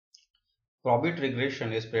Probit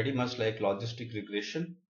regression is pretty much like logistic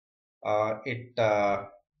regression. It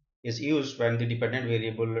is used when the dependent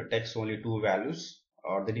variable takes only two values,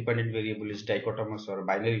 or the dependent variable is dichotomous or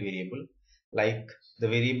binary variable. Like the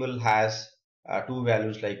variable has two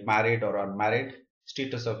values like married or unmarried,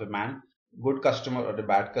 status of a man, good customer or a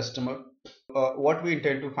bad customer. What we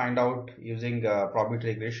intend to find out using Probit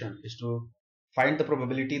regression is to find the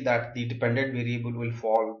probability that the dependent variable will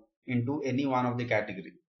fall into any one of the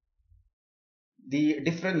category.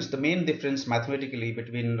 The main difference mathematically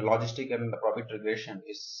between logistic and the Probit regression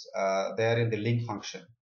is there in the link function.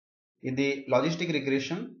 In the logistic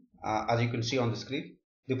regression, as you can see on the screen,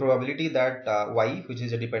 the probability that y, which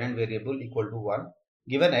is a dependent variable, equal to 1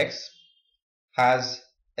 given x has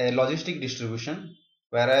a logistic distribution,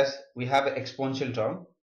 whereas we have an exponential term.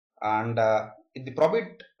 And in the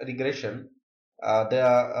Probit regression,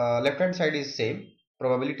 the left hand side is same,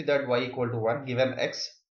 probability that y equal to 1 given x,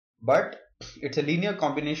 but it's a linear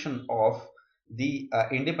combination of the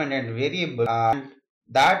independent variable, and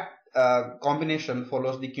that combination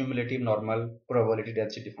follows the cumulative normal probability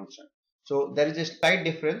density function. So there is a slight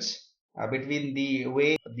difference between the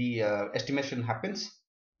way the estimation happens.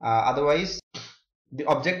 Otherwise, the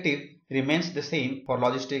objective remains the same for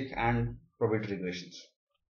logistic and Probit regressions.